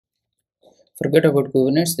Forget about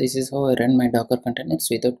Kubernetes. This is how I run my Docker containers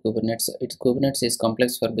without Kubernetes. Kubernetes is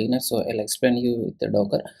complex for beginners, so I'll explain you with the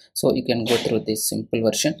Docker. So you can go through this simple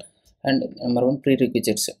version. And number one,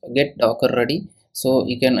 prerequisites: get Docker ready. So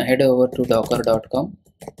you can head over to docker.com.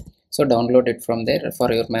 So download it from there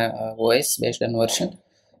for your OS based on version.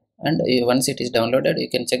 And once it is downloaded, you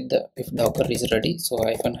can check the if Docker is ready. So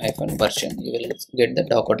 -- version, you will get the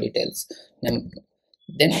Docker details.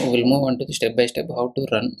 Then we will move on to the step by step how to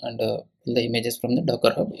run and pull the images from the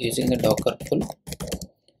Docker hub using the Docker pull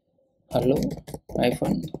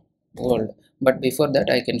hello-world. But before that,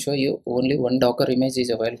 I can show you only one Docker image is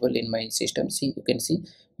available in my system. See, you can see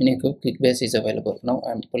Minico Clickbase is available. Now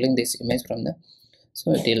I'm pulling this image from the,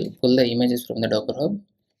 so it will pull the images from the Docker hub.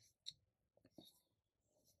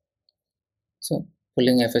 So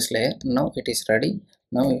pulling FS layer. Now it is ready.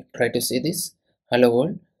 Now try to see this hello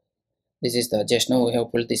world. This is the just now we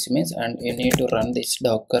have pulled this image, and you need to run this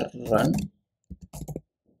docker run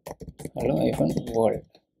hello-world.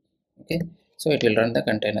 Okay, so it will run the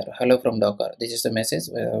container hello from Docker. This is the message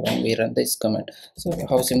when we run this command. So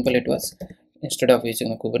how simple it was. Instead of using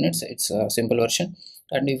the Kubernetes, it's a simple version.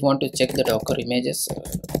 And if you want to check the Docker images,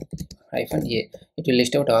 -a, it will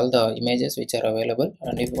list out all the images which are available.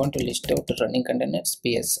 And if you want to list out the running containers,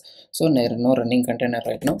 ps. So there is no running container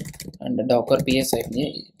right now, and the Docker ps it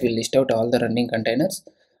will list out all the running containers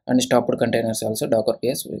and stopped containers also. Docker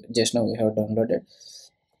ps just now we have downloaded.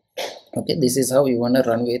 Okay, this is how you want to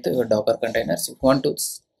run with your Docker containers. If you want to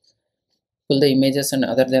pull the images and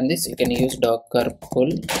other than this, you can use docker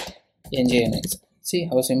pull Nginx. See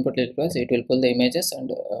how simple it was. It will pull the images and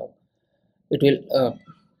it will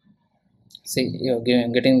see, you're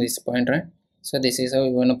getting this point, right? So this is how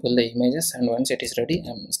you want to pull the images, and once it is ready,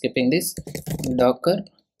 I'm skipping this docker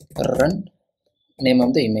run name of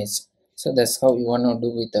the image. So that's how you want to do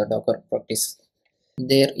with the Docker practice.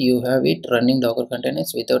 There you have it, running Docker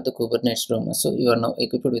containers without the Kubernetes drama. So you are now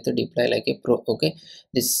equipped with a deploy like a pro. Okay,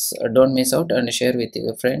 this don't miss out and share with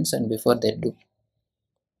your friends and before they do.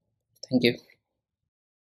 Thank you.